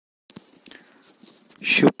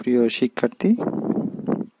সুপ্রিয় শিক্ষার্থী,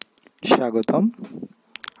 স্বাগতম।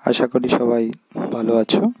 আশা করি সবাই ভালো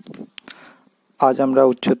আছো। আজ আমরা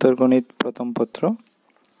উচ্চতর গণিত প্রথম পত্র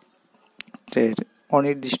এর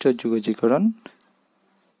অনির্দিষ্ট যুগজীকরণ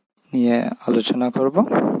নিয়ে আলোচনা করব।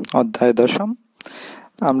 অধ্যায় 10।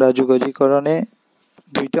 আমরা যুগজীকরণে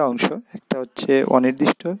দুইটা অংশ, একটা হচ্ছে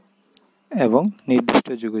অনির্দিষ্ট এবং নির্দিষ্ট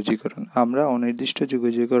যুগজীকরণ। আমরা অনির্দিষ্ট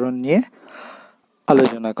যুগজীকরণ নিয়ে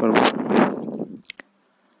আলোচনা করব।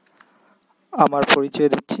 আমার পরিচয়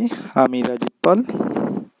দিচ্ছি, আমি রাজীব পাল,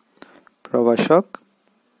 প্রভাষক,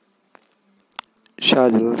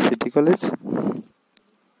 শাহজালাল সিটি কলেজ।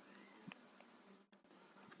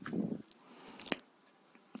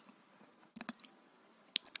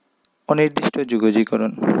 অনির্দিষ্ট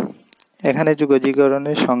যুগজীকরণ। এখানে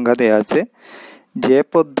যুগজীকরণের সংজ্ঞা দেয়া আছে, যে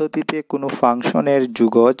পদ্ধতিতে কোনো ফাংশনের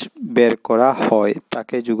যুগজ বের করা হয়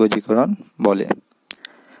তাকে যুগজীকরণ বলে।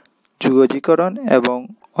 যুগজীকরণ এবং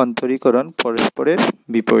অন্তরীকরণ পরস্পরের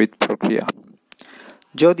বিপরীত প্রক্রিয়া।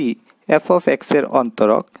 যদি f of x এর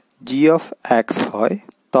অন্তরক g of x হয়,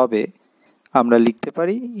 তবে আমরা লিখতে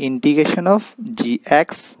পারি integration of gx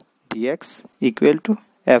dx equal to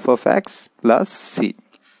f of x plus c।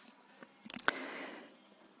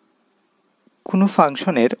 কোনো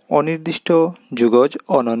ফাংশনের অনির্দিষ্ট যুগজ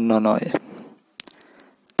অনন্য নয়,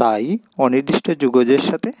 তাই অনির্দিষ্ট যুগজের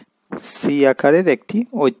সাথে c আকারের একটি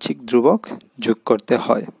ঐচ্ছিক ধ্রুবক যোগ করতে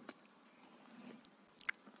হয়।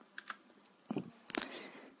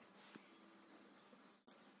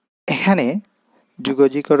 এখানে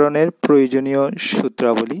যুগজীকরণের প্রয়োজনীয়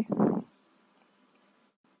সূত্রাবলী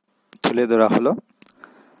তুলে ধরা হলো।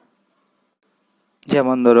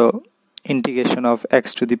 যেমন ধরো, integration of x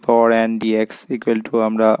to the power n dx equal to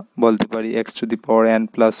আমরা বলতে পারি x to the power n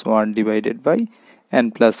plus 1 divided by n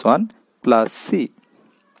plus 1 plus c।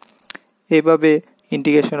 এইভাবে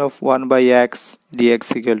integration of 1 by x dx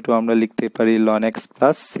equal to আমরা লিখতে পারি ln x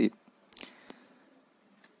প্লাস c।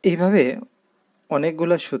 এইভাবে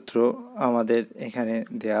অনেকগুলো সূত্র আমাদের এখানে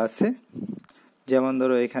দেয়া আছে। যেমন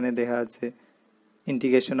ধরো, এখানে দেখা আছে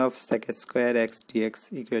integration of sec square x dx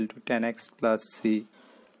equal to tan x plus c।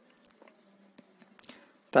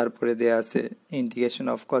 তারপরে দেয়া আছে integration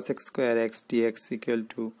of cos x square x dx equal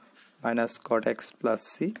to minus cot x plus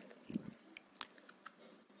c।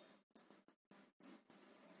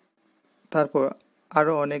 তারপর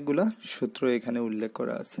আরো অনেকগুলা সূত্র এখানে উল্লেখ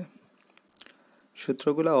করা আছে।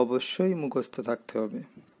 সূত্রগুলো অবশ্যই মুখস্থ থাকতে হবে।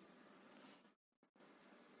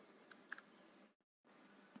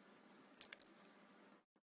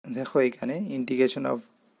 দেখো, এখানে integration of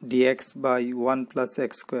dx by 1 plus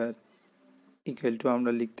x square equal to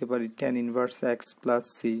আমরা লিখতে পারি tan inverse x plus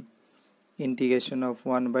c। Integration of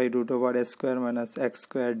 1 by root over a square minus x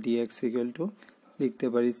square dx equal to লিখতে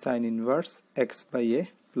পারি sin inverse x by a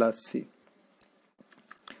plus c।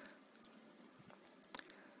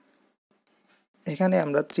 এখানে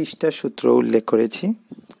আমরা 30টা সূত্র উল্লেখ করেছি।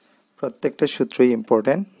 প্রত্যেকটা সূত্রই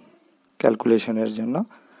ইম্পর্টেন্ট ক্যালকুলেশনের জন্য।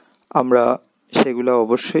 আমরা সেগুলো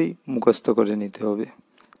অবশ্যই মুখস্থ করে নিতে হবে,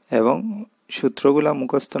 এবং সূত্রগুলো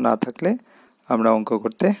মুখস্থ না থাকলে আমরা অঙ্ক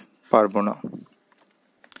করতে পারবো না।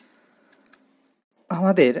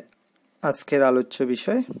 আমাদের আজকের আলোচ্য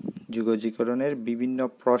বিষয় যুগজীকরণের বিভিন্ন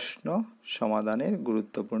প্রশ্ন সমাধানের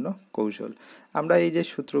গুরুত্বপূর্ণ কৌশল। আমরা এই যে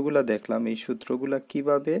সূত্রগুলো দেখলাম, এই সূত্রগুলো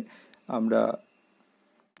কিভাবে আমরা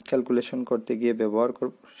ক্যালকুলেশন করতে গিয়ে ব্যবহার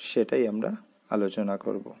করব, সেটাই আমরা আলোচনা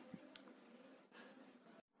করব।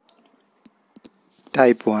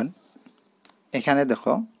 টাইপ 1। এখানে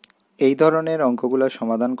দেখো, এই ধরনের অঙ্কগুলো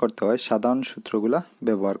সমাধান করতে হয় সাধারণ সূত্রগুলো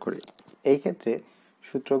ব্যবহার করে। এই ক্ষেত্রে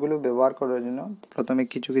সূত্রগুলো ব্যবহার করার জন্য প্রথমে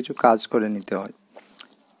কিছু কিছু কাজ করে নিতে হয়।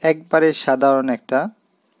 একবারে সাধারণ একটা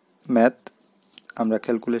ম্যাথ আমরা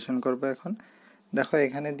ক্যালকুলেশন করব এখন। দেখো,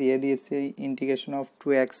 এখানে দিয়ে দিয়েছে integration of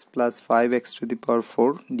 2x plus 5x to the power 4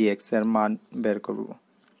 dx এর মান বের করব।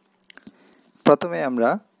 প্রথমে আমরা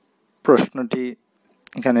প্রশ্নটি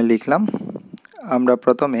এখানে লিখলাম। আমরা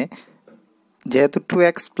প্রথমে, যেহেতু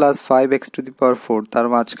 2x plus 5x to the পাওয়ার 4 তার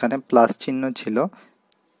মাঝখানে প্লাস চিহ্ন ছিল,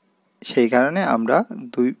 সেই কারণে আমরা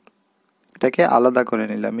এটাকে আলাদা করে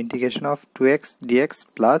নিলাম। Integration of 2x dx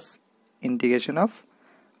plus integration of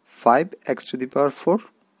 5x to the power 4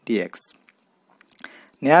 dx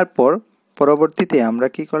নেওয়ার পর পরবর্তীতে আমরা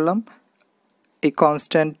কি করলাম, এই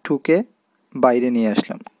কনস্ট্যান্ট 2কে বাইরে নিয়ে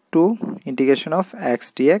আসলাম। 2 integration of x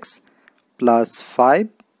dx plus 5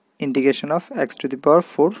 integration of x to the power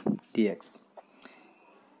 4 dx।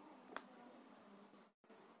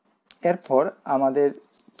 এরপর আমাদের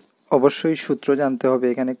অবশ্যই সূত্র জানতে হবে।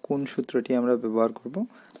 এখানে কোন সূত্রটি আমরা ব্যবহার করব।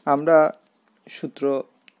 আমরা সূত্র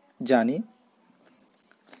জানি,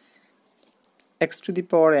 x to the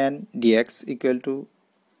power n dx equal to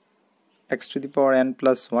x to the power n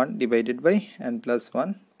plus 1 divided by n plus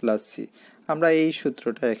 1 plus c। আমরা এই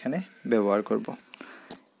সূত্রটা এখানে ব্যবহার করব।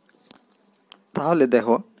 তাহলে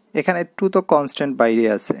দেখো এখানে 2 তো কনস্ট্যান্ট বাইরে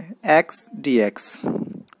আছে, x dx,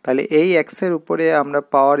 তাহলে এই x এর উপরে আমরা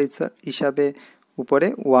পাওয়ার হিসাবে উপরে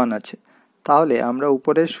 1 আছে, তাহলে আমরা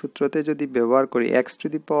উপরের সূত্রতে যদি ব্যবহার করি x to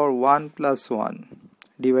the power 1 plus 1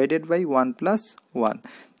 divided by 1 plus 1,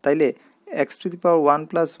 তাইলে x to the power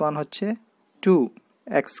 1 plus 1 হচ্ছে 2,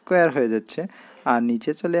 x স্কয়ার হয়ে যাচ্ছে, আর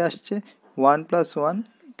নিচে চলে আসছে 1 plus 1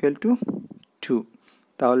 equal to 2,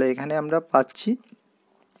 তাহলে এখানে আমরা পাচ্ছি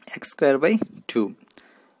x স্কয়ার বাই 2।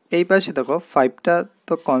 এই পাশে দেখো 5টা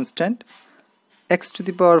তো constant, x to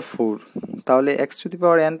the power 4, তাহলে x to the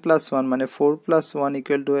power n plus 1 মানে 4 plus 1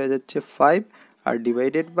 equal to হয়ে যাচ্ছে 5, আর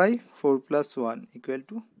divided by 4 plus 1 equal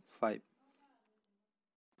to 5,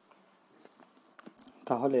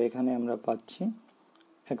 তাহলে এখানে আমরা পাচ্ছি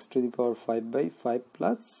x to the power 5 by 5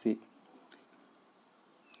 plus c।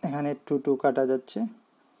 এখানে 2 2 কাটা যাচ্ছে,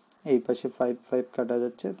 এই পাশে 5 5 কাটা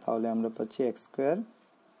যাচ্ছে, তাহলে আমরা পাচ্ছি x square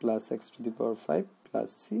plus x to the power 5 plus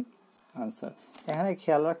c answer. এখানে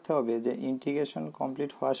খেয়াল রাখতে হবে যে ইন্টিগ্রেশন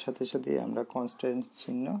কমপ্লিট হওয়ার সাথে সাথে আমরা কনস্ট্যান্ট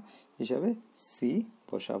চিহ্ন হিসাবে c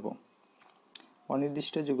বসাবো।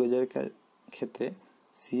 অনির্দিষ্ট যুগজের ক্ষেত্রে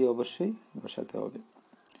c অবশ্যই বসাতে হবে।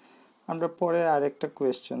 আমরা পরের আরেকটা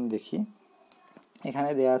কোয়েশ্চেন দেখি। এখানে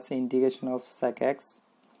দেয়া আছে integration of sec x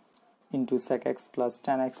into sec x plus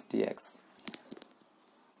tan x dx।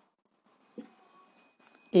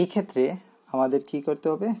 এই ক্ষেত্রে আমাদের কি করতে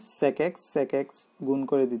হবে, sec x গুণ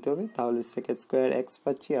করে দিতে হবে, তাহলে sec স্কয়ার x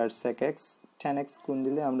পাচ্ছি, আর sec x tan x গুণ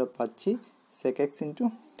দিলে আমরা পাচ্ছি sec x into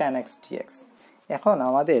tan x dx। এখন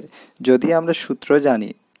আমাদের যদি আমরা সূত্র জানি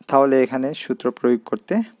তাহলে এখানে সূত্র প্রয়োগ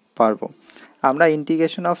করতে পারবো। আমরা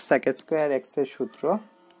integration of sec square x এর সূত্র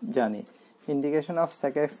জানি। Integration of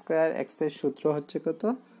sec square x এর সূত্র হচ্ছে কত,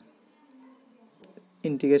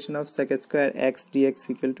 integration of sec square x dx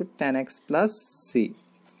equal to tan x plus c।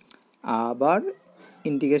 আবার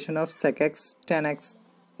integration of sec x tan x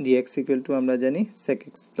dx equal to আমরা জানি sec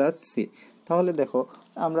x plus c। তাহলে দেখো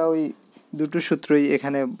আমরা ওই দুটো সূত্রই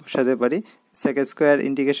এখানে বসাতে পারি। sec square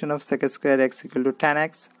integration of sec square x equal to tan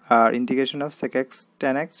x, R integration of sec x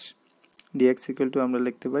tan x dx equal to আমরা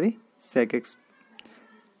লিখতে পারি sec x,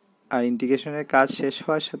 আর ইন্টিগ্রেশনের কাজ শেষ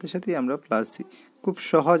হওয়ার সাথে সাথেই আমরা প্লাস c। খুব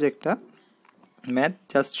সহজ একটা ম্যাথ,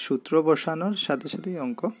 জাস্ট সূত্র বসানোর সাথে সাথেই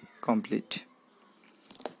অঙ্ক কমপ্লিট।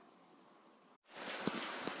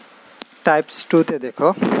 টাইপস 2তে দেখো,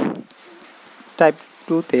 type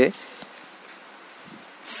 2তে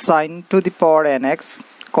sin to the power nx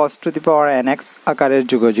cos to the power nx আকারের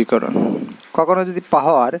যুগজীকরণ। কখনো যদি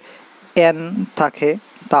পাওয়ার n থাকে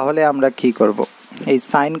তাহলে আমরা কি করব, এই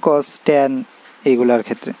sin cos tan এইগুলার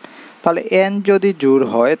ক্ষেত্রে, তাহলে n যদি জোড়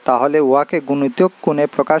হয় তাহলে উহাকে গুণিতক কোণে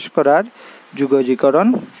প্রকাশ করার যুগজীকরণ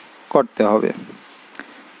করতে হবে।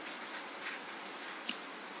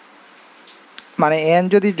 মানে n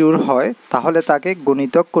যদি জোড় হয় তাহলে তাকে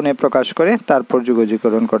গুণিতক কোণে প্রকাশ করে তারপর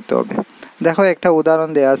যুগজীকরণ করতে হবে। দেখো একটা উদাহরণ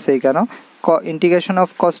দেয়া আছে এখানে, integration of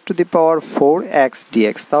cos to the power 4x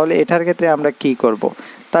dx, তাহলে এটার ক্ষেত্রে আমরা কি করব,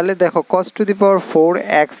 তাহলে দেখো cos to the power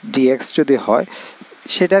 4x dx যদি হয়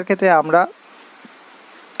সেটার ক্ষেত্রে আমরা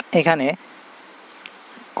এখানে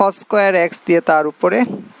cos স্কয়ার x দিয়ে তার উপরে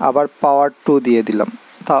আবার পাওয়ার 2 দিয়ে দিলাম,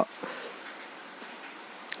 তা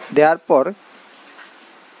দেওয়ার পর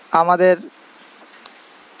আমাদের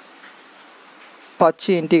পাচ্ছি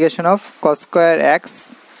integration of cos square x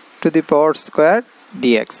to the power square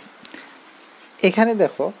dx। এখানে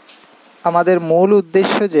দেখো আমাদের মূল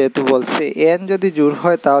উদ্দেশ্য যেহেতু বলছে n যদি জোড়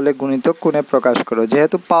হয় তাহলে গুণিতক কোণে প্রকাশ করো,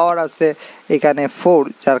 যেহেতু পাওয়ার আছে এখানে 4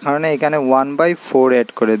 যার কারণে এখানে 1/4 অ্যাড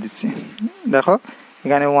করে দিছি। দেখো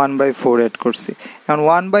এখানে 1/4 অ্যাড করছি, এখন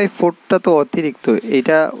 1/4টা তো অতিরিক্ত,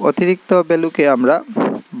 এটা অতিরিক্ত ভ্যালুকে আমরা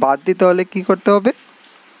বাদ দিতে হলে কি করতে হবে,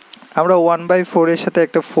 আমরা 1/4 এর সাথে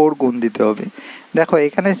একটা 4 গুণ দিতে হবে। দেখো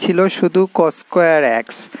এখানে ছিল শুধু cos স্কয়ার x,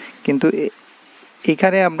 কিন্তু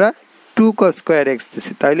এখানে আমরা 2 cos স্কয়ার x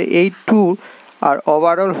দিছি, তাহলে এই 2 আর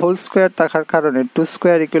ওভারঅল হোল স্কয়ার থাকার কারণে 2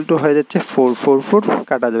 স্কয়ার ইকুয়াল টু হয়ে যাচ্ছে 4 4 4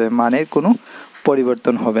 কাটা যাবে, মানের কোনো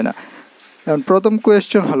পরিবর্তন হবে না। এখন প্রথম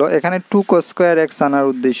কোয়েশ্চন হলো এখানে 2 cos স্কয়ার x আনার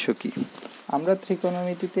উদ্দেশ্য কি। আমরা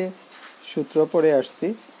ত্রিকোণমিতিতে সূত্র পড়ে আসছি,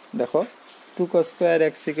 দেখো 2 cos square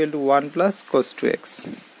x equal to 1 plus cos 2x,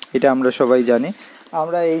 এটা আমরা সবাই জানি।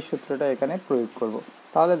 আমরা এই সূত্রটা এখানে প্রয়োগ করব।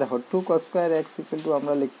 তাহলে দেখো 2 cos square x equal to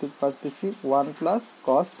আমরা লিখতে পারতেছি 1 প্লাস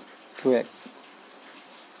cos 2x।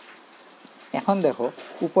 এখন দেখো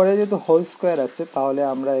উপরে যেহেতু হোল স্কয়ার আছে তাহলে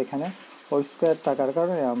আমরা এখানে হোল স্কয়ার থাকার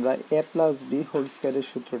কারণে আমরা a প্লাস b হোল স্কয়ারের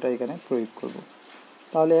সূত্রটা এখানে প্রয়োগ করব।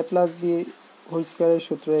 তাহলে a প্লাস b হোল স্কোয়ারের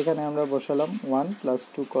সূত্র এখানে আমরা বসালাম 1 plus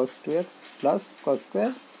 2 cos 2x plus cos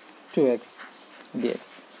square 2x dx।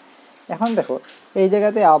 এখন দেখো এই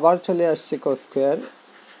জায়গাতে আবার চলে আসছে cos স্কোয়ার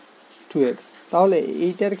 2x, তাহলে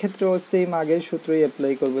এইটার ক্ষেত্রেও সেম আগের সূত্রই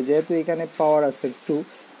অ্যাপ্লাই করব। যেহেতু এখানে পাওয়ার আছে 2,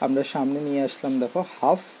 আমরা সামনে নিয়ে আসলাম দেখো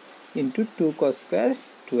half into 2 cos square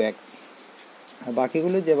 2x, আর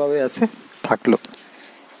বাকিগুলো যেভাবে আছে থাকলো।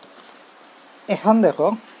 এখন দেখো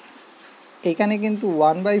এখানে কিন্তু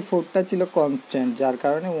 1/4টা ছিল কনস্ট্যান্ট, যার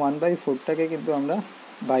কারণে 1/4টাকে কিন্তু আমরা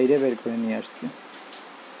বাইরে বের করে নিয়ে আসছি।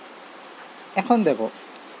 এখন দেখো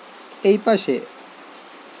এই পাশে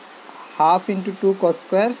half into 2 cos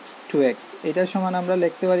square 2x, এটা সমান আমরা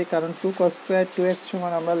লিখতে পারি, কারণ 2 cos স্কোয়ার 2x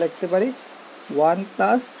সমান আমরা লিখতে পারি 1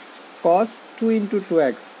 plus cos 2 into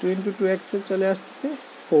 2x, 2 into 2x এ চলে আসতেছে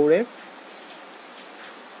 4x।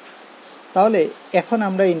 তাহলে এখন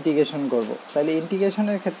আমরা ইন্টিগ্রেশন করব। তাহলে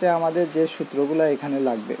ইন্টিগ্রেশনের ক্ষেত্রে আমাদের যে সূত্রগুলো এখানে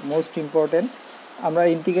লাগবে, মোস্ট ইম্পর্টেন্ট, আমরা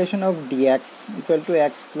integration of dx equal to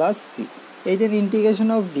x plus C. এই যে ইন্টিগ্রেশন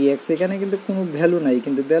অফ dx, এখানে কিন্তু কোনো ভ্যালু নাই,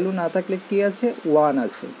 কিন্তু ভ্যালু না থাকলে কি আছে, 1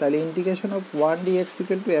 আছে। তাহলে integration of 1 dx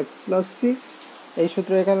equal to x plus C, এই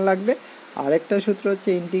সূত্র এখানে লাগবে। আরেকটা সূত্র হচ্ছে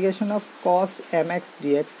integration of cos mx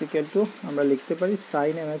dx equal to আমরা লিখতে পারি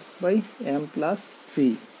sin mx by m plus C.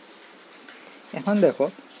 এখন দেখো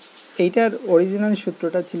এইটার অরিজিনাল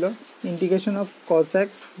সূত্রটা ছিল integration of cos x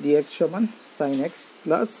dx সমান sin x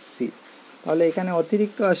প্লাস সি। তাহলে এখানে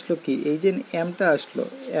অতিরিক্ত আসলো কি, এই যে এমটা আসলো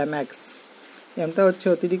mx, এমটা হচ্ছে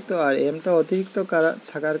অতিরিক্ত, আর এমটা অতিরিক্ত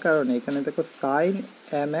থাকার কারণে এখানে দেখো sin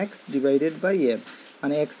mx divided by m,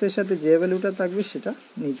 মানে x এর সাথে যে ভ্যালুটা থাকবে সেটা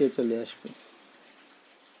নিচে চলে আসবে।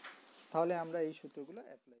 তাহলে আমরা এই সূত্রগুলো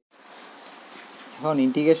অ্যাপ্লাই, এখন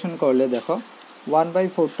ইন্টিগ্রেশন করলে দেখো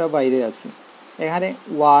 1/4টা বাইরে আছে, এখানে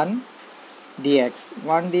 1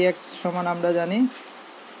 dx সমান আমরা জানি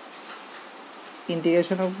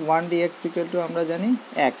integration of 1 dx equal to আমরা জানি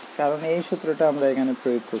x, কারণ এই সূত্রটা আমরা এখানে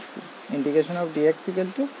প্রয়োগ করছি, integration of dx equal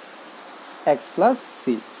to x plus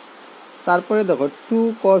C. তারপরে দেখো 2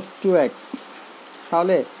 cos 2x,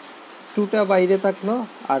 তাহলে 2টা বাইরে থাকলো,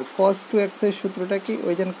 আর cos 2x এর সূত্রটা কি,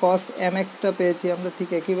 ওই যে cos mxটা পেয়েছি আমরা, ঠিক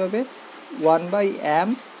একইভাবে 1/m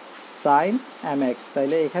sin mx,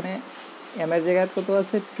 তাইলে এখানে m এর জায়গায় কত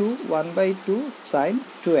আছে 2, 1/2 sin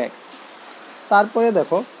 2x। তারপরে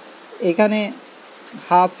দেখো এখানে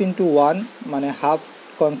হাফ ইন্টু 1, মানে হাফ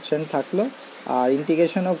কনস্ট্যান্ট থাকলো, আর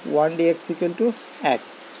integration of 1 dx equal to x।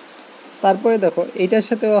 তারপরে দেখো এইটার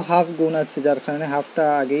সাথেও হাফ গুণ আছে, যার কারণে হাফটা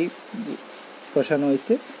আগেই বসানো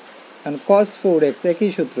হয়েছে, কারণ cos 4x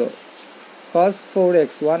একই সূত্র, cos 4x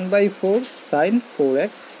 1/4 sin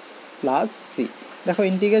 4x plus C. দেখো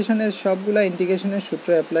ইন্টিগ্রেশনের সবগুলা ইন্টিগ্রেশনের সূত্র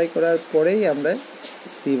অ্যাপ্লাই করার পরেই আমরা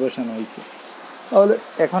সি বসানো হয়েছে। তাহলে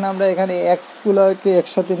এখন আমরা এখানে এক্সগুলোকে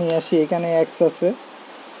একসাথে নিয়ে আসি, এখানে এক্স আছে,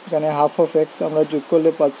 এখানে হাফ অফ এক্স আমরা যোগ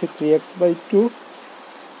করলে পাচ্ছি 3x/2,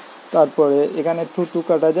 তারপরে এখানে 2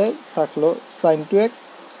 কাটা যায়, থাকলো sin 2x,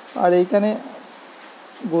 আর এইখানে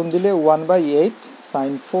গুণ দিলে 1/8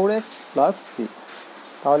 sin 4x প্লাস সি।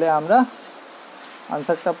 তাহলে আমরা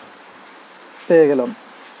আনসারটা পেয়ে গেলাম।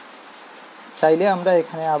 চাইলে আমরা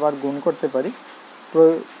এখানে আবার গুণ করতে পারি,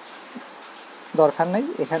 দরকার নেই,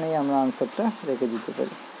 এখানেই আমরা আনসারটা রেখে দিতে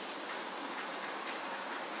পারি।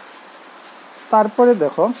 তারপরে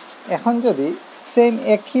দেখো এখন যদি সেম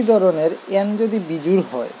একই ধরনের n যদি বিজোড়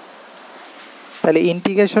হয়, তাহলে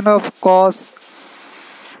integration of cos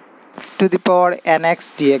to the power nx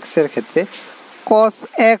dx এর ক্ষেত্রে cos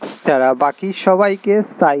x ছাড়া বাকি সবাইকে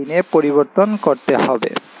সাইনে পরিবর্তন করতে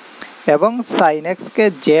হবে এবং sin x কে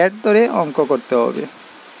z ধরে অঙ্ক করতে হবে।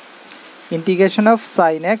 Integration of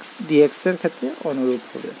sin x dx এর ক্ষেত্রে অনুরূপ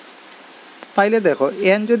হবে। তাইলে দেখো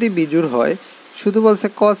n যদি বিজোড় হয়, শুধু বলছে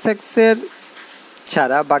cos x এর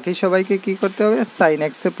ছাড়া বাকি সবাইকে কি করতে হবে, sin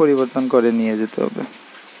x এ পরিবর্তন করে নিয়ে যেতে হবে।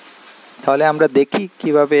 তাহলে আমরা দেখি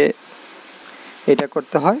কিভাবে এটা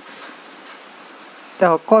করতে হয়।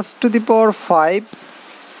 দেখো cos টু দি পাওয়ার 5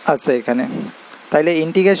 আছে এখানে, তাইলে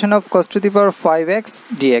integration of cos to the power 5x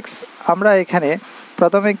dx, আমরা এখানে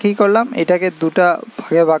প্রথমে কি করলাম, এটাকে দুটা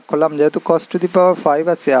ভাগে ভাগ করলাম, যেহেতু cos টু দি পাওয়ার 5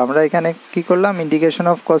 আছে, আমরা এখানে কি করলাম, integration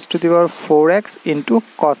of cos to the power 4x into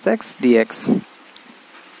cos x dx,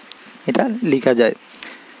 এটা লেখা যায়,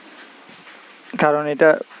 কারণ এটা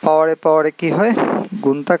পাওয়ারে কি হয়,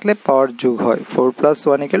 গুণ থাকলে পাওয়ার যোগ হয়, 4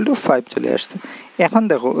 + 1 = 5 চলে আসছে। এখন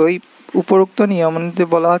দেখো ওই উপরোক্ত নিয়ম অনুযায়ী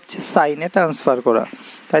বলা হচ্ছে সাইনে ট্রান্সফার করা,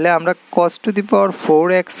 তাহলে আমরা cos to the power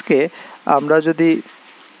 4x কে আমরা যদি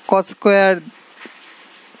cos স্কয়ার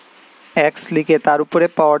x লিখে তার উপরে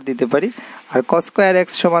পাওয়ার দিতে পারি, আর cos স্কয়ার x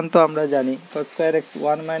সমান তো আমরা জানি cos square x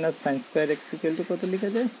 1 - sin square x = কত লেখা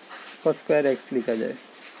যায়, cos স্কয়ার x লেখা যায়।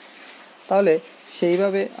 তাহলে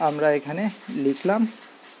সেইভাবে আমরা এখানে লিখলাম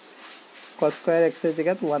cos স্কয়ার x এর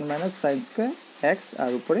জায়গায় 1 মাইনাস sin স্কয়ার x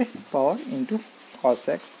আর উপরে পাওয়ার ইনটু cos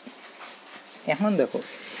x। এখন দেখো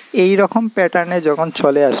এই রকম প্যাটার্নে যখন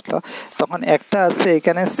চলে আসলো তখন একটা আছে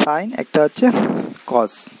এখানে sin, একটা হচ্ছে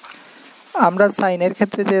cos। আমরা সাইনের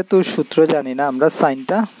ক্ষেত্রে যেহেতু সূত্র জানি না, আমরা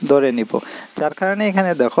সাইনটা ধরে নিব, যার কারণে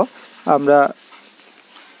এখানে দেখো আমরা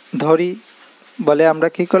ধরি বলে আমরা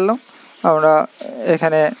কি করলাম, আমরা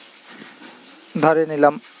এখানে ধরে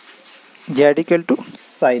নিলাম z equal to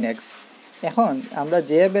sin x। এখন আমরা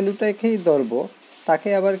যে ভ্যালুটাকেই ধরবো তাকে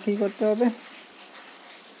আবার কি করতে হবে,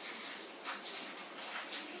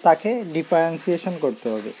 তাকে ডিফারেন্সিয়েশন করতে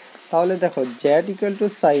হবে। তাহলে দেখো z equal to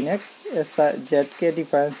sin x, z K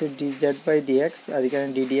differentiate dz by dx আর এখানে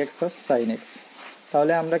ddx অফ sin x।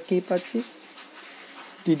 তাহলে আমরা কি পাচ্ছি,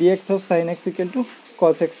 ddx of sin x equal to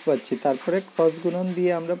cos x পাচ্ছি, তারপরে cos গুণন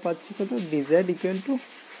দিয়ে আমরা পাচ্ছি কত, dz equal to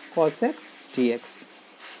cos x dx।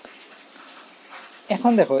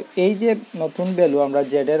 এখন দেখো এই যে নতুন ভ্যালু আমরা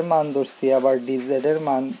z এর মান ধরছি আবার dz এর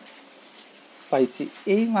মান পাইছি,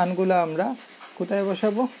 এই মানগুলো আমরা কোথায়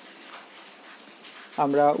বসাবো,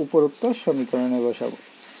 আমরা উপরোক্ত সমীকরণে বসাবো।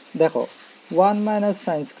 দেখো 1 মাইনাস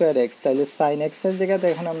সাইন স্কোয়ার এক্স, তাহলে সাইন এক্স এর জায়গাতে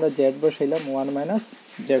এখন আমরা জেড বসাইলাম 1 মাইনাস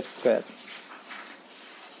জেড স্কোয়ার,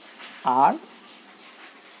 আর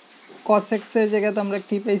cos x এর জায়গাতে আমরা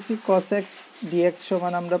কি পাইছি, cos x dx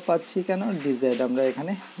সমান আমরা পাচ্ছি কেন, dz, আমরা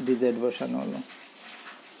এখানে dz বসানো হলো।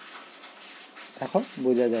 দেখো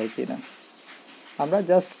বোঝা যায় কিনা, আমরা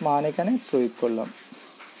জাস্ট মান এখানে প্রয়োগ করলাম।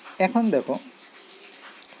 এখন দেখো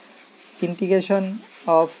integration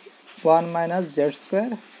of 1 minus Z square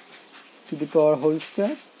to the power whole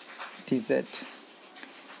square dz।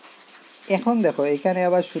 এখন দেখো এখানে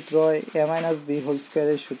আবার সূত্র হয় a মাইনাস বি হোল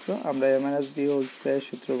স্কোয়ারের সূত্র, আমরা a মাইনাস বি হোল স্কোয়ারের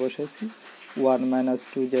সূত্র বসাইছি 1 minus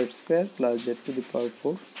 2 Z square plus Z to the power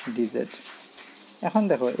 4 dz। এখন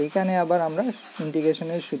দেখো এইখানে আবার আমরা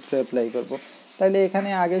ইন্টিগ্রেশনের সূত্র অ্যাপ্লাই করব। তাহলে এখানে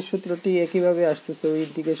আগের সূত্রটি একইভাবে আসতেছে, ওই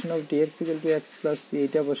integration of dx equal to x plus c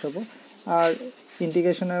এইটা বসাবো, আর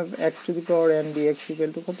integration of x to the power n dx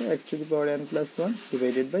equal to কত, x to the power n plus 1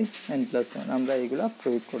 divided by n plus 1, আমরা এইগুলা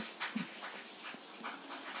প্রয়োগ করতেছি।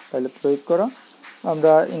 তাহলে প্রয়োগ করো,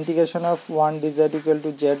 আমরা integration of 1 dz equal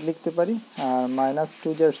to z লিখতে পারি, আর মাইনাস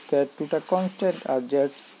 2 জেড স্কোয়ার, টুটা কনস্ট্যান্ট, আর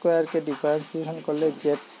জেড স্কোয়ারকে ডিফারেন্সিয়েশন করলে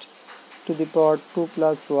Z to the power 2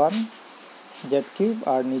 plus 1 Z cube,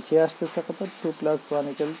 আর নিচে আসতেছে কত 2 প্লাস 1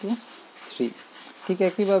 ইকুয়াল টু 3। ঠিক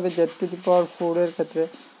একইভাবে জেড টু দি পাওয়ার 4 এর ক্ষেত্রে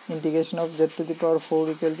integration of Z to the power 4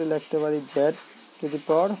 equal to লিখতে পারি Z to the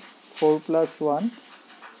power 4 plus 1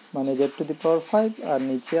 মানে জেড টু দি পাওয়ার 5, আর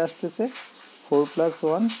নিচে আসতেছে 4 plus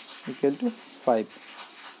 1 equal to 5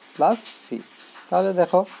 plus C. তাহলে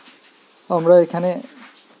দেখো আমরা এখানে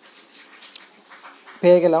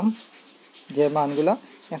পেয়ে গেলাম যে মানগুলা।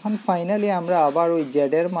 এখন ফাইনালি আমরা আবার ওই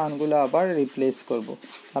জেড এর মানগুলো আবার রিপ্লেস করব,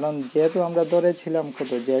 কারণ যেহেতু আমরা ধরেছিলাম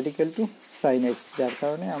কত Z equal to sine x, যার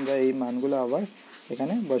কারণে আমরা এই মানগুলো আবার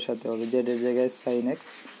এখানে বসাতে হবে। জেড এর জায়গায় sine x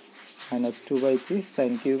minus 2/3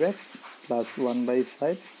 sine cube x plus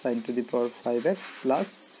 1/5 sign to the power 5x plus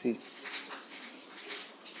C.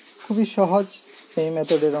 খুবই সহজ এই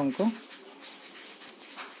মেথডের অঙ্ক।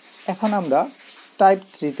 এখন আমরা টাইপ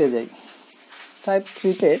 3-তে যাই। টাইপ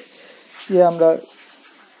 3-তে যে আমরা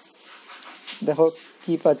দেখো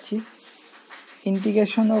কি পাচ্ছি,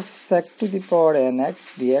 integration of sec to the power nx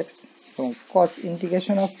dx এবং cos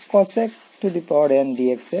integration of cosec to the power n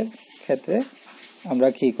dx এর ক্ষেত্রে আমরা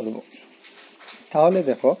কি করব। তাহলে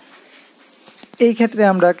দেখো এই ক্ষেত্রে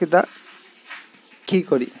আমরা কি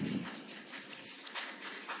করি,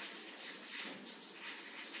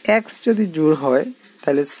 x যদি জোড় হয়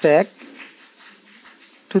তাহলে sec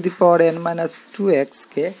to the power n minus 2x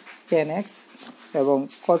K tan x এবং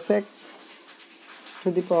cosec to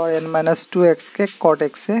the power n minus 2x K cot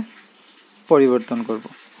x এ পরিবর্তন করব,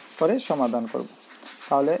 পরে সমাধান করব।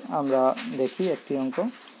 তাহলে আমরা দেখি একটি অঙ্ক।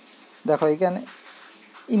 দেখো এখানে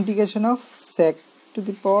integration of sec to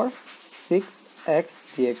the power 6x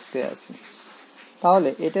dx তে আছে। তাহলে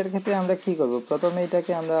এটার ক্ষেত্রে আমরা কি করব, প্রথমে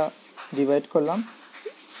এটাকে আমরা ডিভাইড করলাম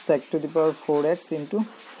sec to the power 4x into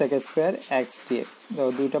sec square x dx,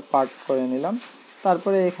 দুইটা পার্ট করে নিলাম।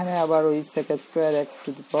 তারপরে এখানে আবার ওই sec square x to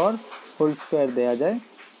the power whole square দেওয়া যায়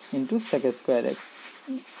ইন্টু sec স্কোয়ার x।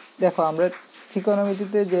 দেখো আমরা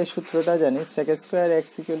ত্রিকোণমিতিতে যে সূত্রটা জানি sec square x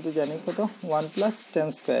equal to জানি কত 1 প্লাস tan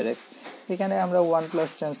স্কোয়ার x, এখানে আমরা 1 প্লাস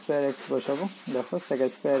tan স্কোয়ার x বসাবো। দেখো sec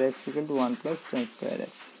square x equal to 1 plus tan square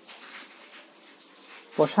x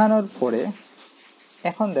বসানোর পরে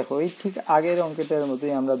এখন দেখো এই ঠিক আগের অঙ্কটার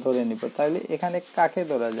মতোই আমরা ধরে নিব। তাহলে এখানে কাকে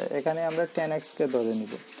ধরা যায়, এখানে আমরা tan x কে ধরে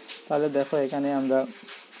নিব। তাহলে দেখো এখানে আমরা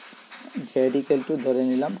জেড ইকুয়াল টু ধরে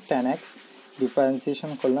নিলাম tan x,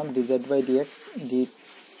 ডিফারেন্সিয়েশন করলাম dz by dx,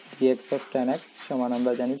 dx of tan x সমান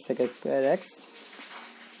আমরা জানি sec স্কয়ার x,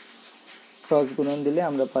 ক্রস গুণন দিলে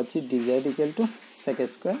আমরা পাচ্ছি dz equal to sec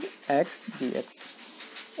square x dx।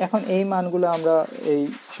 এখন এই মানগুলো আমরা এই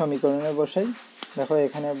সমীকরণে বসাই। দেখো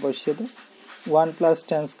এখানে বসিয়ে দিই 1 প্লাস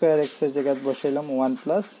tan স্কয়ার x এর জায়গায় বসাইলাম 1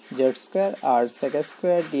 প্লাস জেড স্কয়ার, আর sec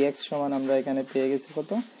স্কয়ার dx সমান আমরা এখানে পেয়ে গেছি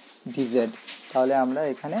কত dz। তাহলে আমরা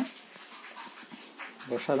এখানে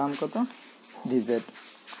বসালাম কত dz।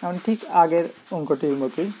 এখন ঠিক আগের অঙ্কটির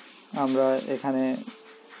মতোই আমরা এখানে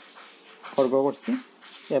বর্গ করছি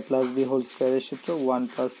a প্লাস বি হোল স্কয়ারের সূত্র 1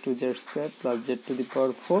 plus 2z square plus z to the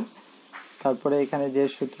পাওয়ার 4। তারপরে এখানে যে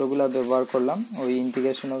সূত্রগুলো ব্যবহার করলাম ওই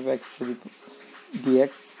integration of x to the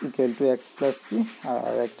dx equal to x plus c,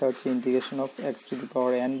 আর একটা হচ্ছে integration of x to the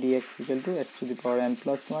power n dx equal to x to the power n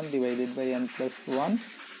plus 1 divided by n plus 1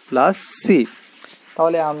 plus c।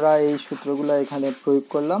 তাহলে আমরা এই সূত্রগুলো এখানে প্রয়োগ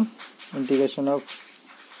করলাম। Integration of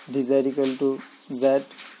dz equal to z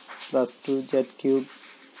plus 2z cube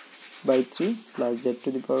by 3 plus z to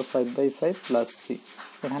the power 5 by 5 plus c।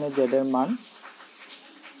 এখানে z এর মান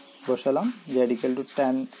বসালাম, z equal to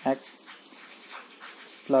tan x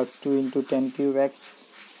plus 2 into tan cube x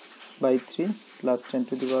by 3 plus 10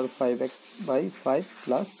 to the power 5x by 5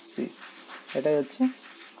 plus c। এটাই হচ্ছে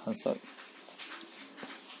answer.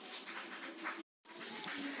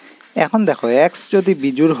 এখন দেখো x যদি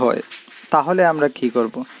বিজোড় হয় তাহলে আমরা কি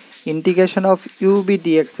করব? ইন্টিগ্রেশন অফ u/v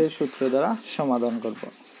dx এর সূত্র দ্বারা সমাধান করব।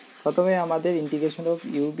 প্রথমে আমাদের ইন্টিগ্রেশন অফ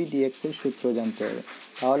u/v dx এর সূত্র জানতে হবে।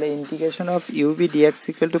 তাহলে integration of u/v dx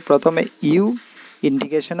equal to প্রথমে u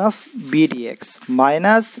integration of b dx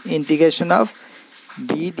minus integration of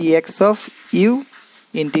b dx of u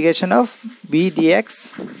integration of b dx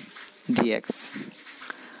dx।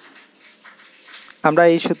 আমরা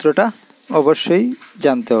এই সূত্রটা অবশ্যই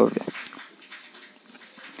জানতে হবে।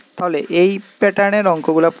 তাহলে এই প্যাটার্নের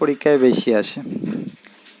অঙ্কগুলো পরীক্ষায় বেশি আসে।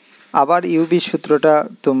 আবার u/v সূত্রটা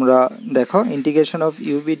তোমরা দেখো, integration of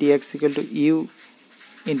u/v dx equal to u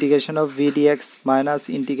integration of v dx minus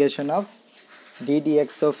integration of d dx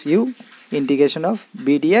of u integration of b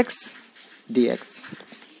dx dx।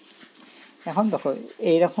 এখন দেখো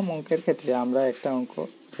এইরকম অঙ্কের ক্ষেত্রে আমরা একটা অঙ্ক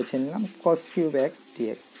বেছে নিলাম cos cube x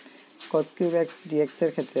dx। cos cube x dx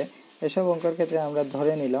এর ক্ষেত্রে এসব অঙ্কের ক্ষেত্রে আমরা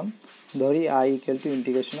ধরি i equal to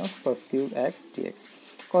integration of cos cube x dx।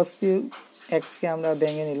 cos cube x কে আমরা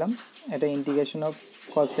ভেঙে নিলাম, এটা integration of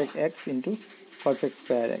cosec x into cosec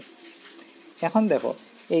square x। এখন দেখো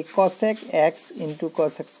এই cosec x into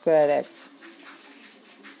cosec square x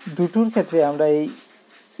দুটোর ক্ষেত্রে আমরা এই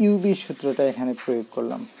u/v সূত্রটা এখানে প্রয়োগ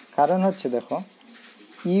করলাম। কারণ হচ্ছে দেখো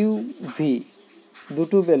u/v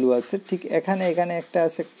দুটো ভ্যালু আছে, ঠিক এখানে একটা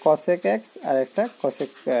আছে cosec x আর একটা cosec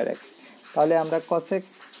স্কয়ার x। তাহলে আমরা cosec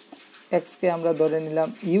x কে আমরা ধরে নিলাম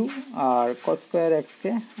u আর cos স্কয়ার x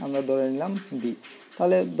কে আমরা ধরে নিলাম v।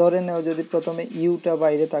 তাহলে ধরে নেও যদি প্রথমে u-টা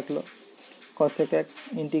বাইরে থাকলো, cosec x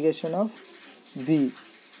integration of v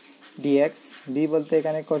dx, v বলতে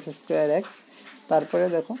এখানে cos স্কয়ার x, তারপরে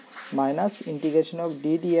দেখো minus integration of d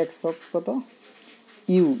dx of কত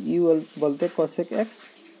u বলতে cosec x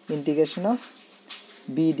integration of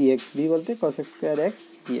b dx, b বলতে cosec স্কয়ার x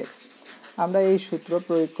dx। আমরা এই সূত্র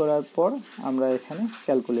প্রয়োগ করার পর আমরা এখানে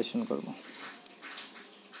ক্যালকুলেশন করব।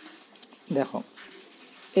 দেখো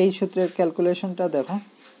এই সূত্রের ক্যালকুলেশনটা দেখো,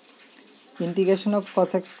 integration of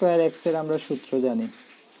cosec square x এর আমরা সূত্র জানি।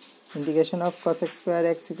 Integration of cosec square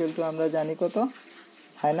x equal to আমরা জানি কত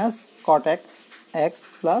minus cot x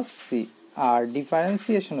plus c, আর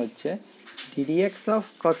ডিফারেন্সিয়েশন হচ্ছে ddx of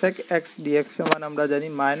cosec x dx সমান আমরা জানি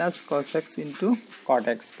minus cos x into cot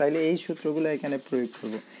x। তাইলে এই সূত্রগুলো এখানে প্রয়োগ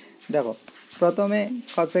করব। দেখো প্রথমে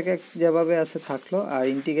cosec x যেভাবে আছে থাকলো, আর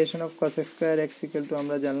integration of cosec square x equal to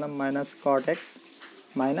আমরা জানলাম minus cot x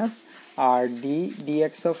minus, R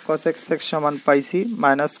dx of cosec x সমান পাইছি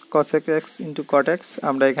minus cosec x into cot x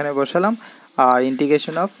আমরা এখানে বসালাম, আর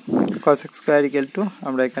integration of cosec square equal to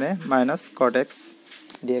আমরা এখানে মাইনাস cot x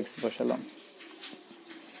dx বসালাম।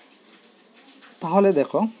 তাহলে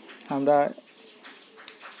দেখো আমরা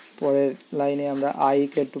পরের লাইনে আমরা i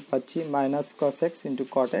ইকুয়াল টু পাচ্ছি minus cos x into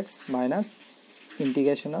cot x minus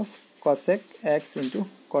integration of cosec x into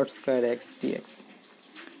cot square x dx।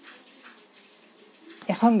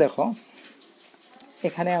 এখন দেখো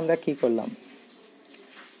এখানে আমরা কি করলাম,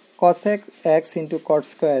 cosec x into cot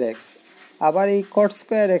square x, আবার এই cot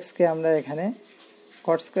স্কয়ার x কে আমরা এখানে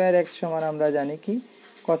cot স্কয়ার x সমান আমরা জানি কি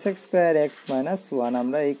cosec স্কয়ার x মাইনাস 1,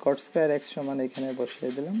 আমরা এই cot স্কয়ার x সমান এখানে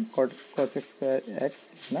বসিয়ে দিলাম cosec স্কয়ার x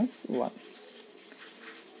মাইনাস 1।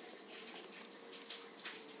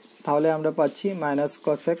 তাহলে আমরা পাচ্ছি minus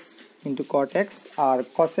cos x into cot x, আর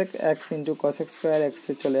cosec x into cosec square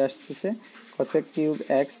এক্সে চলে আসতেছে cosec cube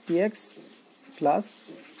x dx plus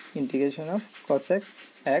integration of cosec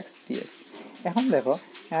x dx. এখন দেখো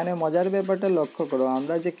এখানে মজার ব্যাপারটা লক্ষ্য করো,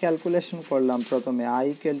 আমরা যে ক্যালকুলেশন করলাম প্রথমে I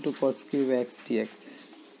equal to cos cube x dx,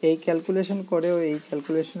 এই ক্যালকুলেশন করেও এই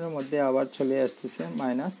ক্যালকুলেশনের মধ্যে আবার চলে আসতেছে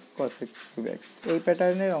মাইনাস কসেক কিউব এক্স। এই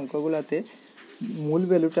প্যাটার্নের অঙ্কগুলোতে মূল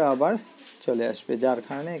ভ্যালুটা আবার চলে আসবে, যার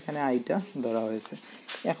কারণে এখানে আইটা ধরা হয়েছে।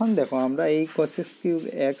 এখন দেখো আমরা এই কসেক কিউব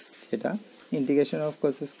এক্স যেটা integration of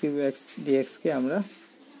cosec cube x ডিএক্সকে আমরা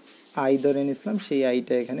আই ধরে নিছিলাম, সেই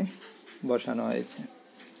আইটা এখানে বসানো হয়েছে।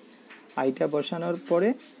 আইটা বসানোর পরে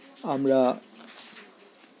আমরা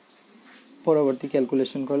পরবর্তী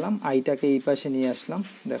ক্যালকুলেশন করলাম, আইটাকে এই পাশে নিয়ে আসলাম,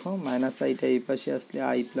 দেখো মাইনাস আইটা এই পাশে আসলে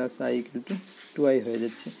I plus I equal to 2i হয়ে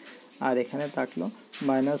যাচ্ছে। আর এখানে থাকলো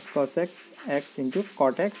minus cos x x into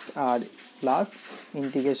cot x R plus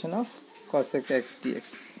integration of cosec x dx.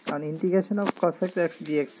 কারণ integration of cosec x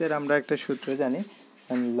dx এর আমরা একটা সূত্র জানি,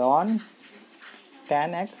 loan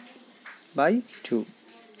tan x by 2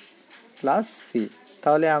 plus C.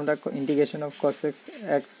 তাহলে আমরা integration of cosec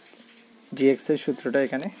x dx এর সূত্রটা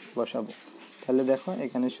এখানে বসাবো। তাহলে দেখো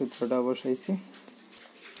এখানে সূত্রটা বসাইছি,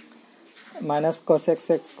 minus cos x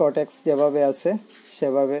x cot x যেভাবে আছে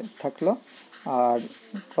সেভাবে থাকলো, আর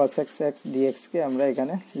কস এক্স এক্স ডিএক্সকে আমরা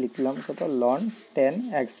এখানে লিখলাম কত লন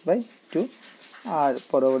 10x/2, আর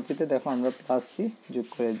পরবর্তীতে দেখো আমরা প্লাস সি যোগ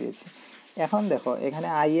করে দিয়েছি। এখন দেখো এখানে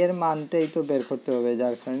আই এর মানটাই তো বের করতে হবে,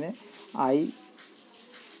 যার কারণে আই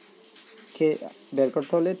কে বের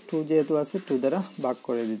করতে হলে 2 যেহেতু আছে 2 দ্বারা ভাগ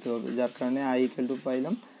করে দিতে হবে, যার কারণে আই ইকুয়াল টু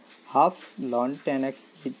পাইলাম half loan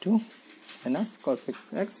 10x/2 minus cos x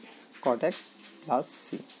x cot x plus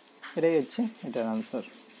C. এটাই হচ্ছে এটার আনসার।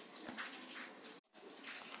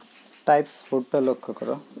 টাইপস 4টা লক্ষ্য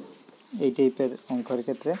করো। এই টাইপের অঙ্কের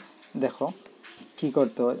ক্ষেত্রে দেখো কি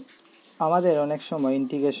করতে হয়, আমাদের অনেক সময়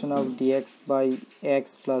integration of dx by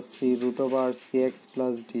x plus C root over C x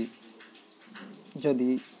plus D যদি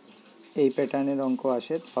এই প্যাটার্নের অঙ্ক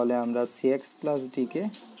আসে, তাহলে আমরা C x plus decay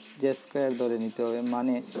Z square ধরে নিতে হবে,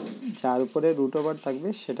 মানে যার উপরে রুট ওভার থাকবে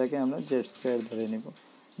সেটাকে আমরা জেড স্কোয়ার ধরে নিব।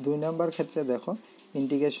 2 নম্বর ক্ষেত্রে দেখো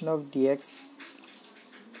integration of dx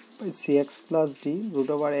C x plus D root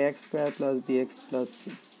over x square plus B x plus C.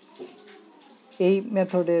 এই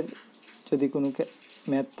মেথডের যদি কোনো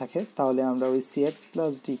ম্যাথ থাকে তাহলে আমরা ওই সি এক্স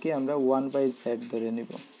প্লাস ডিকে আমরা 1/z ধরে নিব।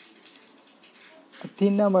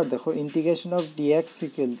 3 নম্বর দেখো integration of dx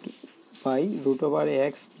equal to by root over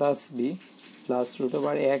x plus B plus root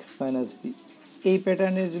over x minus B. এই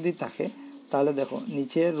প্যাটার্নের যদি থাকে তাহলে দেখো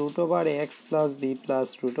নিচে root over x plus B plus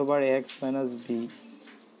root over x minus B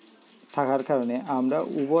থাকার কারণে আমরা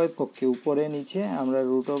উভয় পক্ষে উপরে নিচে আমরা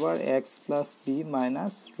root over x plus B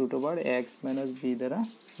minus root over x minus B দ্বারা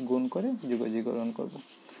গুণ করে যোগজীকরণ করব।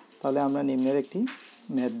 তাহলে আমরা নিম্নের একটি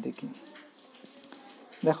ম্যাথ দেখি।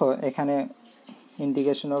 দেখো এখানে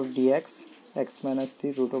integration of dx x minus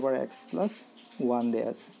 3 root over x plus 1 দেওয়া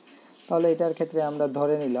আছে। তাহলে এটার ক্ষেত্রে আমরা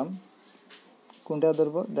ধরে নিলাম, কোনটা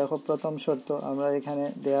ধরবো দেখো প্রথম শর্ত আমরা এখানে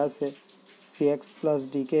দেওয়া আছে সি এক্স প্লাস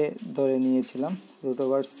ডিকে ধরে নিয়েছিলাম রুট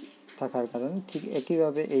ওভার থাকার কারণে, ঠিক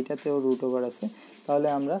একইভাবে এইটাতেও রুট ওভার আছে। তাহলে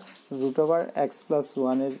আমরা রুট ওভার এক্স প্লাস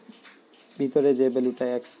 1-এর ভিতরে যে ভ্যালুটা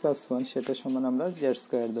এক্স প্লাস 1 সেটা সমান আমরা জেড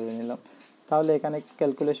স্কোয়ার ধরে নিলাম। তাহলে এখানে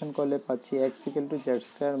ক্যালকুলেশন করলে পাচ্ছি x equal to Z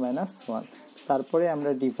square minus 1। তারপরে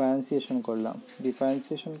আমরা ডিফারেন্সিয়েশন করলাম,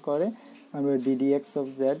 ডিফারেন্সিয়েশন করে আমরা ডিডিএক্স অফ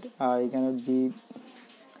জেড আর এখানে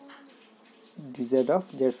DZ of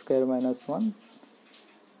Z square minus 1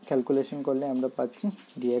 calculation করলে আমরা পাচ্ছি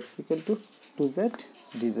dx equal to 2z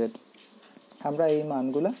DZ. আমরা এই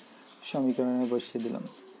মানগুলা সমীকরণে বসিয়ে দিলাম।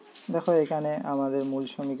 দেখো এখানে আমাদের মূল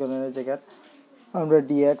সমীকরণের জায়গায় আমরা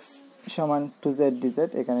ডিএক্স সমান 2z ডিজেড,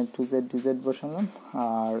 এখানে 2z ডিজেড বসালাম,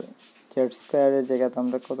 আর জেড স্কোয়ারের জায়গাতে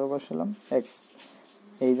আমরা কত বসালাম এক্স,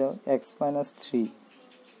 এই দাও এক্স মাইনাস 3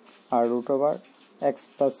 আর রুট ওভার এক্স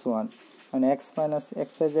প্লাস 1, মানে এক্স মাইনাস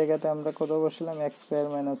এক্সের জায়গাতে আমরা কত বসালাম এক্স স্কোয়ার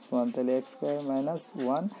মাইনাস 1, তাহলে এক্স স্কোয়ার মাইনাস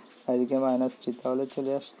 1 আর এদিকে মাইনাস 3, তাহলে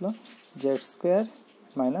চলে আসলো জেড স্কোয়ার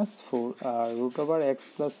মাইনাস 4 আর রুট ওভার এক্স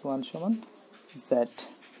প্লাস 1 সমান জেড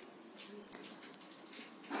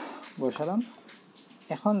বসালাম।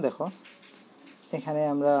 এখন দেখো এখানে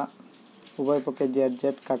আমরা উভয় পক্ষে জেড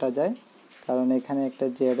জেড কাটা যায়, কারণ এখানে একটা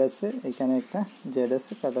জেড আছে এখানে একটা জেড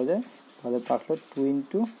আছে, কাটা যায়। তাহলে থাকলো 2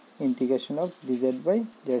 into integration of DZ by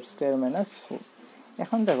Z square minus 4।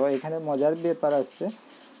 এখন দেখো এখানে মজার ব্যাপার আছে,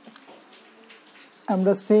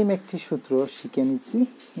 আমরা সেম একটি সূত্র শিখে নিচ্ছি,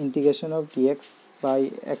 integration of dx by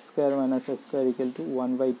x square minus x square equal to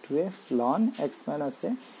 1/2a loan x minus A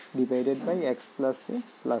divided by x plus A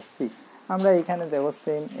plus C. আমরা এখানে দেখো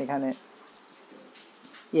সেম এখানে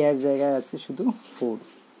এর জায়গায় আছে শুধু 4,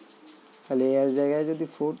 তাহলে এর জায়গায় যদি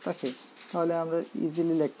 4 থাকে তাহলে আমরা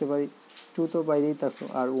ইজিলি লিখতে পারি 2 তো বাইরেই থাকলো,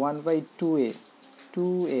 আর 1/2a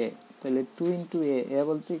 2a, তাহলে 2 ইন্টু এ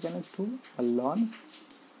বলতে এখানে 2 আর লন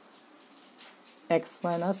x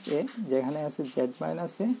মাইনাস এ, যেখানে আছে z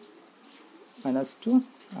মাইনাস এ মাইনাস 2,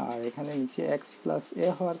 আর এখানে নিচে x প্লাস এ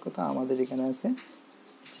হওয়ার কথা, আমাদের এখানে আছে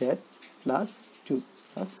z প্লাস 2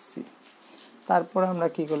 প্লাস সি। তারপর আমরা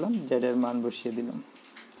কি করলাম, z এর মান বসিয়ে দিলাম,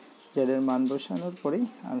 z এর মান বসানোর পরেই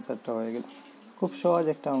আনসারটা হয়ে গেল। খুব সহজ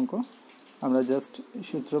একটা অঙ্ক, আমরা জাস্ট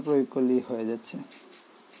সূত্র প্রয়োগ করলেই হয়ে যাচ্ছে।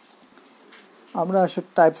 আমরা আসলে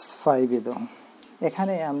টাইপস 5 এ দাও,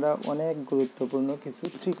 এখানে আমরা অনেক গুরুত্বপূর্ণ কিছু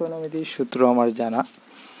ত্রিকোণমিতির সূত্র আমার জানা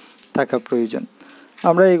থাকা প্রয়োজন।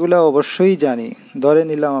 আমরা এগুলা অবশ্যই জানি, ধরে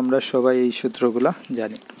নিলাম আমরা সবাই এই সূত্রগুলা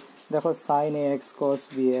জানি। দেখো সাইন এ এক্স কস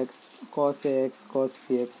বি এক্স, কস এ এক্স কস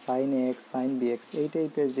বি এক্স, সাইন এ এক্স সাইন বি এক্স, এই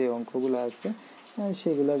টাইপের যে অঙ্কগুলো আছে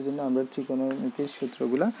সেগুলোর জন্য আমরা ত্রিকোণমিতির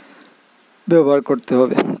সূত্রগুলা ব্যবহার করতে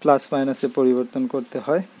হবে, প্লাস মাইনাসে পরিবর্তন করতে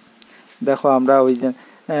হয়। দেখো আমরা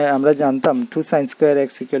আমরা জানতাম 2 sin square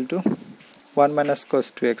x equal to 1 minus cos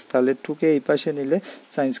 2x, তাহলে 2কে এই পাশে নিলে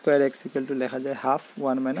sin square x equal to লেখা যায় হাফ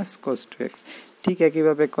 1 মাইনাস cos 2x। ঠিক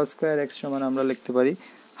একইভাবে cos স্কোয়ার এক্স সমান আমরা লিখতে পারি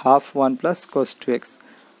হাফ 1 প্লাস cos 2x।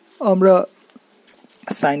 আমরা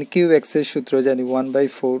sin কিউব এক্স এর সূত্র জানি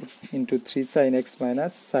 1/4 into 3 sin x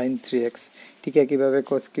minus sin 3x। ঠিক একইভাবে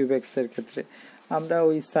cos কিউব এক্স এর ক্ষেত্রে আমরা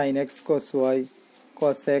ওই sin x cos y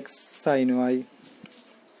cos x sin y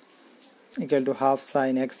equal to half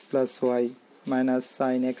sin x plus y minus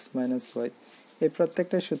sin x minus y, এই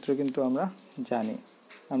প্রত্যেকটা সূত্র কিন্তু আমরা জানি,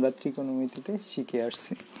 আমরা ত্রিকোণমিতিতে শিখে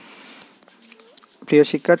আসছি। প্রিয়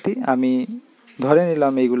শিক্ষার্থী, আমি ধরে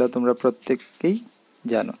নিলাম এইগুলা তোমরা প্রত্যেককেই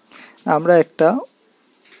জানো। আমরা একটা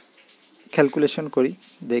ক্যালকুলেশন করি,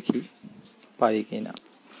 দেখি পারি কি না।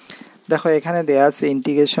 দেখো এখানে দেয়া আছে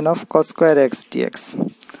integration of cos square x dx,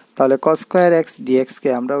 তাহলে cos স্কয়ার x dx কে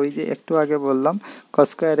আমরা ওই যে একটু আগে বললাম cos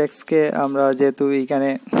স্কয়ার x কে আমরা যেহেতু এখানে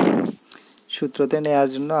সূত্রতে নেওয়ার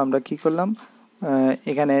জন্য আমরা কি করলাম,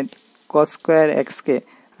 এখানে cos স্কয়ার x কে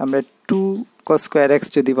আমরা 2 cos স্কয়ার x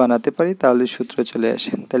যদি বানাতে পারি তাহলে সূত্র চলে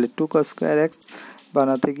আসে। তাহলে 2 cos স্কয়ার x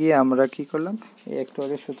বানাতে গিয়ে আমরা কি করলাম, একটু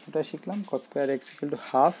আগে সূত্রটা শিখলাম, cos square x equal to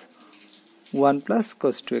half 1 plus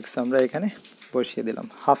cos 2x আমরা এখানে বসিয়ে দিলাম।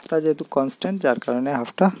 হাফটা যেহেতু কনস্ট্যান্ট যার কারণে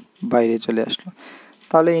হাফটা বাইরে চলে আসলো।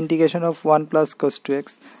 তাহলে integration of 1 plus cos 2x,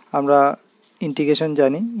 আমরা ইন্টিগ্রেশন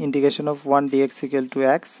জানি integration of 1 dx equal to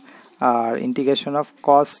x, R integration of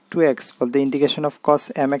cos 2x বলতে ইন্টিগ্রেশন অফ cos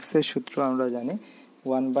mx এর সূত্র আমরা জানি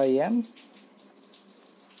 1/m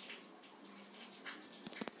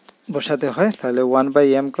বসাতে হয়। তাহলে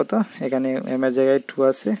 1/m কত, এখানে m এর জায়গায় 2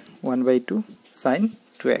 আছে, 1/2 sin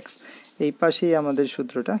 2x, এই পাশেই আমাদের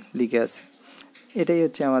সূত্রটা লিখে আছে। এটাই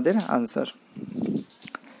হচ্ছে আমাদের আনসার।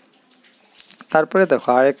 তারপরে দেখো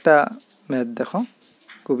আরেকটা ম্যাথ, দেখো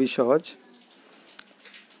খুবই সহজ।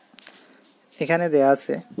 এখানে দেয়া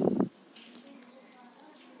আছে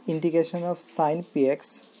integration of sin px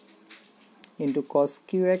into cos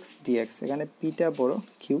qx dx, এখানে পিটা বড়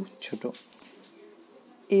কিউ ছোট।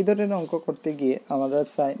 এই ধরনের অঙ্ক করতে গিয়ে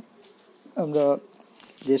আমরা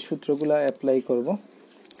যে সূত্রগুলো অ্যাপ্লাই করব,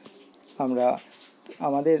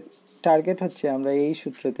 আমাদের টার্গেট হচ্ছে আমরা এই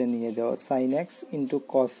সূত্রতে নিয়ে যাওয়া sin x into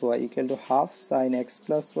cos y equal to half sin x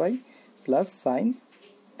plus y plus sin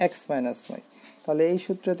x minus y। তাহলে এই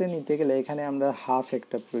সূত্রতে নিতে গেলে এখানে আমরা হাফ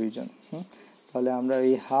একটা প্রয়োজন, তাহলে আমরা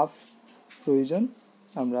এই হাফ প্রয়োজন,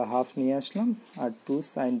 আমরা হাফ নিয়ে আসলাম, আর 2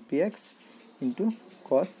 sin px into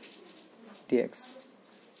cos dx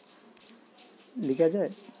লেখা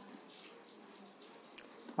যায়।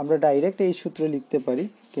 আমরা ডাইরেক্ট এই সূত্র লিখতে পারি,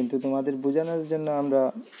 কিন্তু তোমাদের বোঝানোর জন্য আমরা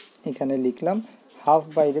এখানে লিখলাম, হাফ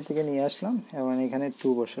বাইরে থেকে নিয়ে আসলাম এবং এখানে 2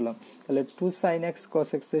 বসালাম। তাহলে 2 sin x cos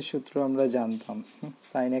x এর সূত্র আমরা জানতাম,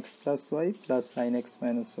 sin x plus y plus sin x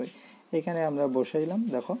minus y, এখানে আমরা বসাইলাম।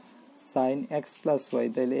 দেখো sin x প্লাস y,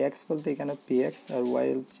 তাহলে x বলতে এখানে px আর y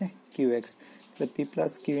হচ্ছে qx, তাহলে p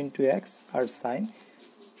plus q into x আর sin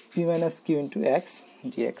p minus q into x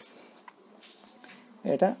dx।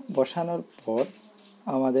 এটা বসানোর পর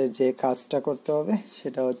আমাদের যে কাজটা করতে হবে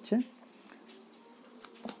সেটা হচ্ছে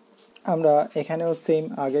আমরা এখানেও সেম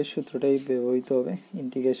আগের সূত্রটাই ব্যবহৃত হবে,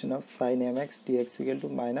 integration of sin mx dx equal to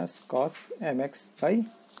minus cos mx by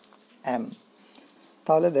m।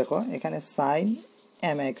 তাহলে দেখো এখানে sin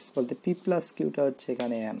mx বলতে p প্লাস কিউটা হচ্ছে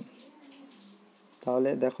এখানে m, তাহলে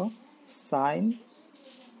দেখো sin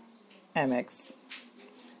mx,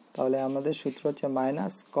 তাহলে আমাদের সূত্র হচ্ছে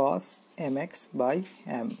minus cos mx by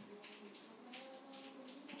m।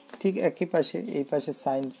 ঠিক একই পাশে এই পাশে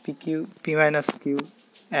sin p minus q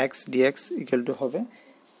x dx equal to হবে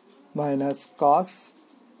minus cos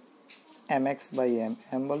M x by M,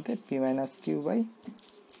 M বলতে P minus Q by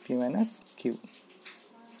P minus Q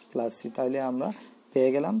plus C. তাহলে আমরা পেয়ে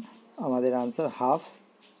গেলাম আমাদের answer half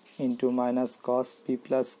into minus cos P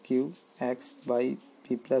plus Q x by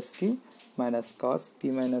P plus Q minus cos P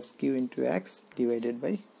minus Q into x divided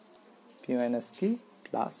by P minus Q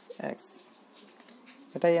plus x.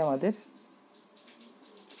 এটাই আমাদের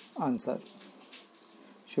answer.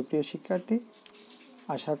 সুপ্রিয় শিক্ষার্থী,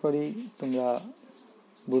 আশা করি তোমরা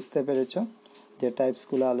বুঝতে পেরেছ যে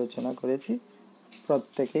টাইপসগুলো আলোচনা করেছি।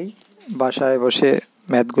 প্রত্যেকেই বাসায় বসে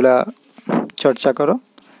ম্যাথগুলা চর্চা করো,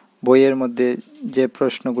 বইয়ের মধ্যে যে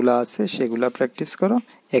প্রশ্নগুলো আছে সেগুলো প্র্যাকটিস করো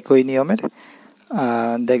একই নিয়মের,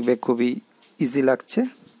 দেখবে খুবই ইজি লাগছে।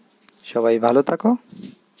 সবাই ভালো থাকো,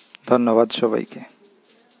 ধন্যবাদ সবাইকে।